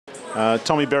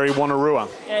Tommy Berry Wanneroo.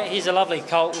 Yeah, he's a lovely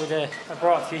colt with a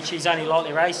bright future. He's only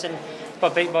lightly raced and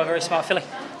got beaten by a very smart filly.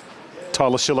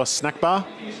 Tyler Schiller Snack Bar.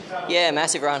 Yeah,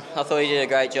 massive run. I thought he did a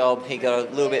great job. He got a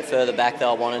little bit further back than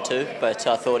I wanted to, but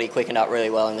I thought he quickened up really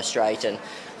well in the straight, and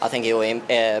I think he'll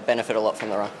benefit a lot from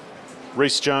the run.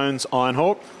 Reece Jones Iron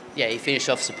Hawk. Yeah, he finished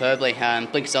off superbly.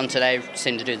 Blinkers on today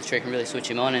seemed to do the trick and really switch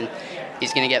him on, and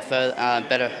he's going to get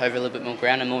better over a little bit more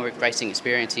ground and more racing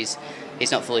experience.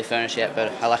 He's not fully furnished yet,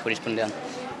 but I like what he's putting down.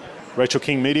 Rachel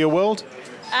King Media World.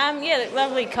 Yeah,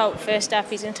 lovely colt first up.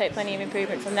 He's going to take plenty of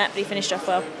improvement from that, but he finished off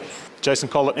well. Jason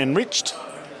Collett Enriched.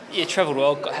 Yeah, travelled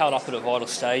well, got held up at a vital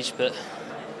stage, but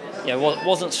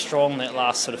wasn't strong that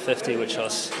last sort of 50, which I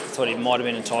thought he might have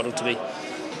been entitled to be.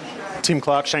 Tim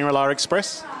Clark Shangri-La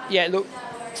Express. Yeah, look,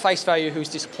 face value, who's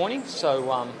disappointing,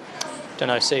 so don't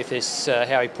know, see if there's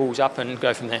how he pulls up and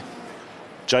go from there.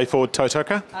 J Ford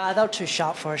Totoka. They were too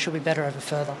sharp for it. Should be better over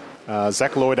further.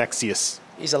 Zach Lloyd Axius.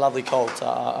 He's a lovely colt.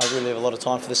 I really have a lot of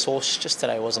time for this horse. Just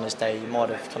today wasn't his day. He might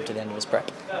have come to the end of his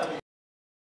prep.